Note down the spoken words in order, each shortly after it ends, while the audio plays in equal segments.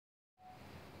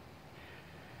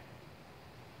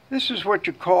This is what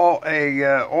you call a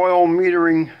oil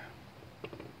metering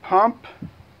pump.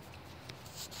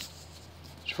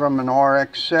 It's from an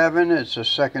rx7. It's a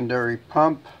secondary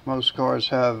pump. Most cars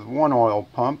have one oil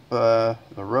pump. The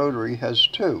rotary has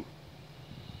two.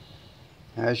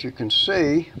 As you can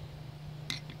see,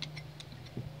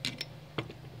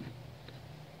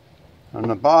 on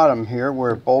the bottom here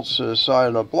where it bolts to the side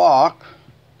of the block,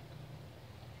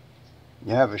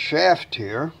 you have a shaft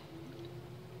here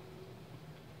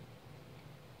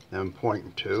that I'm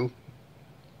pointing to,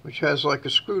 which has like a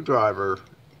screwdriver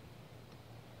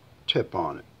tip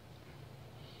on it.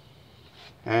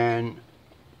 And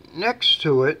next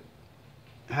to it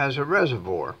has a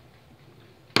reservoir.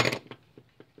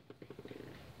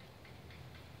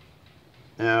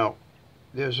 Now,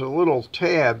 there's a little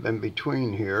tab in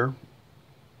between here,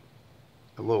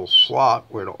 a little slot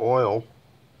where the oil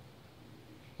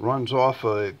runs off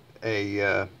a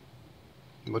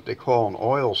what they call an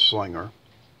oil slinger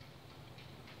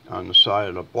on the side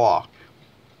of the block.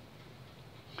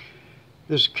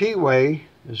 This keyway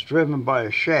is driven by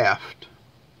a shaft,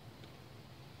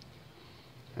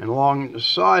 and along the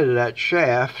side of that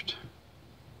shaft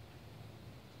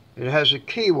it has a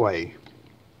keyway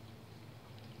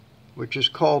which is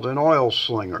called an oil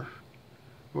slinger.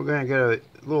 We're going to get a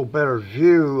little better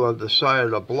view of the side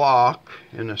of the block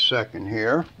in a second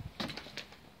here.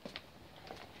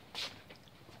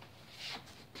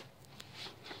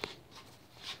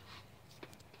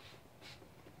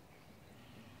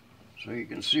 So you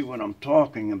can see what I'm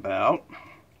talking about.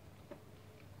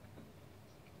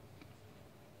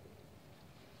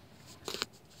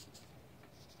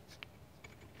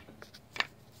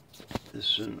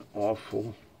 This is an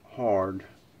awful hard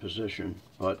position,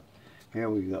 but here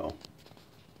we go.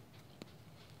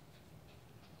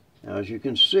 Now, as you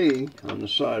can see on the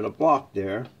side of the block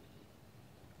there,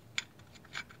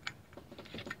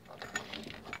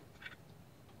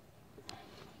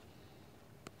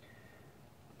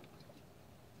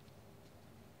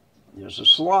 there's a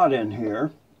slot in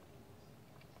here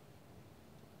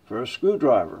for a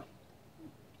screwdriver.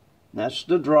 That's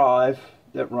the drive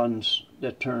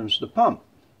that turns the pump.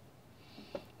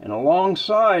 And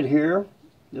alongside here,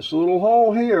 this little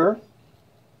hole here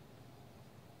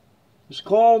is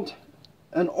called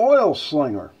an oil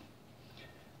slinger.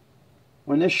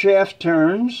 When this shaft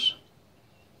turns,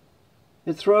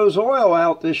 it throws oil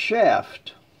out this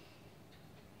shaft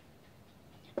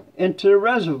into the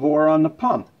reservoir on the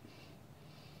pump.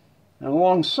 And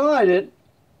alongside it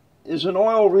is an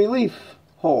oil relief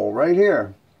hole right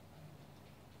here,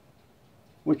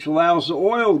 which allows the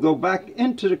oil to go back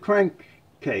into the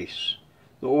crankcase,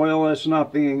 the oil that's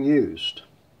not being used.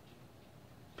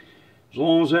 As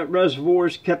long as that reservoir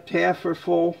is kept half or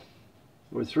full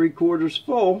or 3/4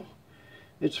 full,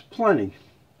 it's plenty.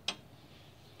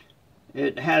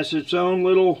 It has its own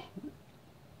little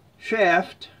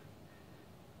shaft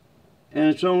and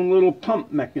its own little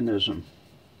pump mechanism.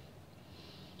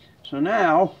 So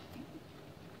now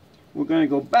we're going to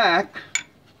go back,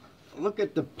 look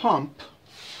at the pump.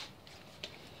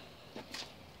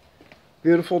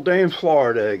 Beautiful day in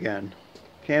Florida again.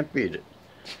 Can't beat it.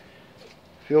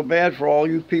 Feel bad for all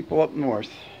you people up north.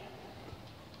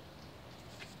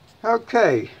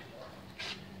 Okay,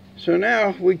 so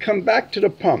now we come back to the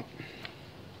pump.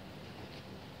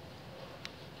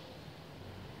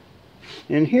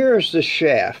 And here's the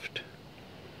shaft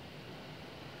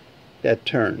that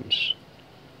turns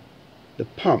the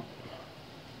pump.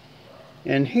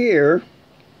 And here,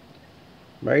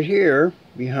 right here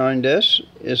behind us,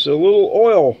 is a little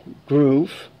oil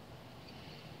groove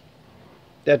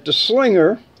that the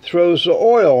slinger throws the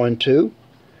oil into,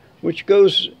 which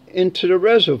goes into the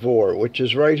reservoir, which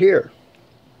is right here.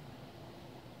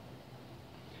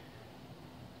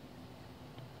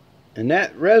 And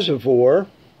that reservoir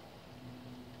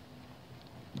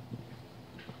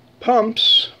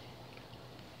pumps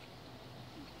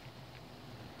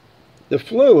the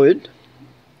fluid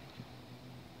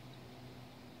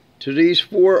to these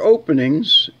 4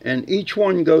 openings, and each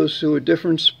one goes to a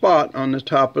different spot on the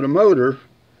top of the motor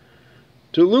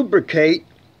to lubricate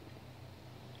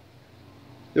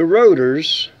the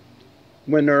rotors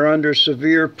when they're under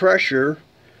severe pressure,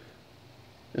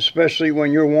 especially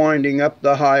when you're winding up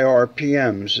the high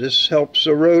RPMs. This helps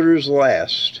the rotors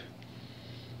last.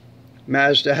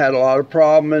 Mazda had a lot of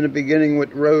problem in the beginning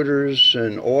with rotors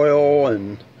and oil,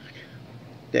 and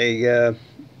they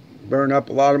burn up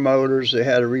a lot of motors they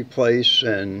had to replace,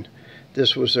 and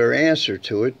this was their answer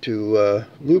to it, to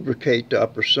lubricate the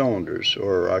upper cylinders,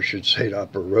 or I should say the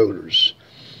upper rotors.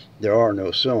 There are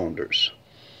no cylinders.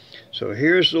 So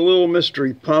here's the little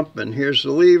mystery pump, and here's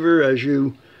the lever. As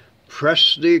you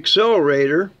press the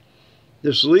accelerator,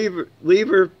 this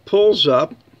lever pulls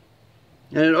up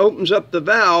and it opens up the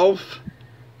valve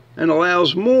and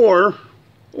allows more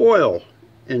oil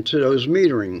into those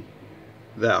metering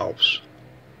valves.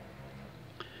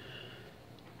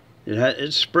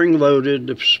 It's spring loaded,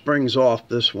 the spring's off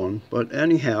this one, but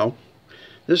anyhow,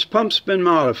 this pump's been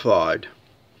modified.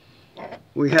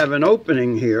 We have an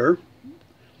opening here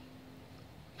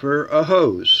for a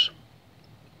hose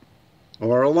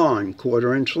or a line,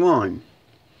 1/4 inch line.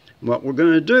 What we're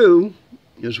going to do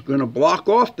is we're going to block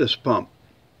off this pump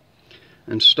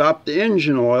and stop the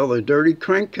engine oil, the dirty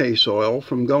crankcase oil,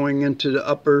 from going into the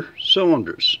upper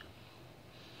cylinders.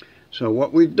 So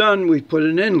what we've done, we've put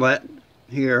an inlet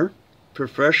here for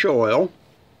fresh oil,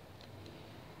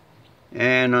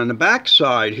 and on the back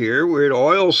side here, where the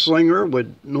oil slinger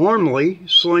would normally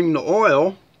sling the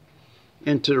oil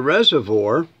into the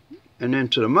reservoir and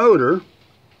into the motor,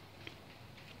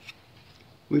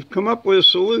 we've come up with a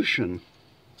solution.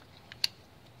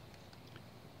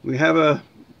 We have a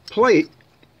plate,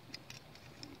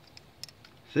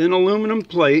 thin aluminum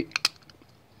plate,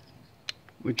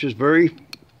 which is very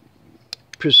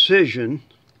precision,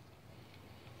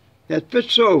 that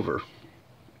fits over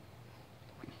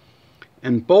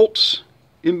and bolts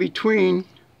in between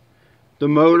the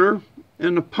motor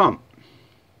and the pump.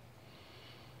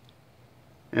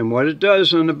 And what it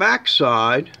does on the back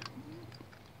side,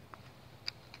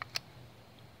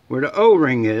 where the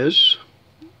O-ring is,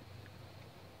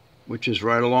 which is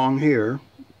right along here,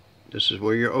 this is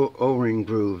where your O-ring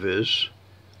groove is,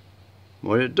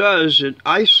 what it does, it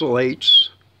isolates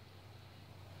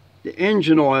the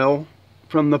engine oil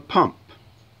from the pump,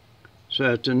 so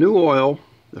that the new oil,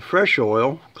 the fresh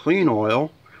oil, clean oil,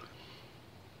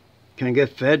 can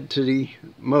get fed to the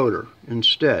motor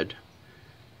instead.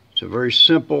 It's a very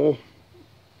simple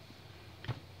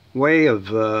way of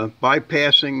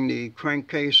bypassing the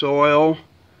crankcase oil.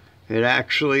 It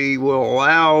actually will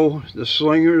allow the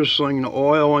slinger to sling the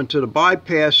oil into the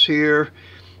bypass here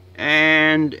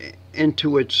and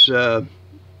into its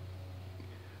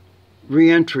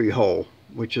re-entry hole,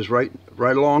 which is right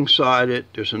alongside it.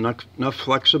 There's enough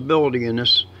flexibility in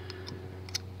this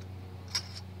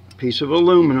piece of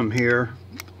aluminum here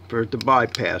for it to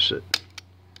bypass it.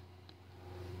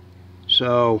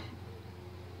 So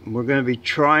we're going to be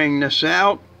trying this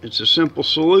out. It's a simple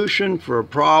solution for a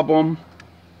problem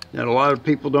that a lot of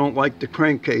people don't like the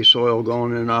crankcase oil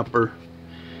going in upper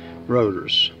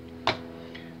rotors.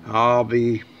 I'll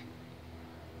be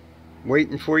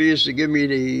waiting for you to give me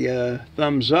the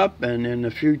thumbs up, and in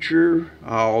the future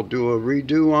I'll do a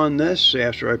redo on this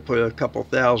after I put a couple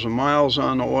thousand miles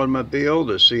on the automobile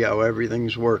to see how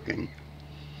everything's working.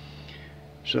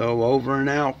 So over and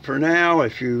out for now.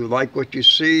 If you like what you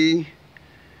see,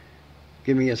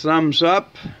 give me a thumbs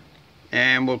up,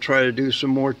 and we'll try to do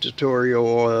some more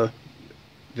tutorial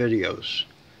videos.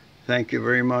 Thank you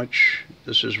very much.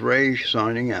 This is Ray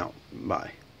signing out. Bye.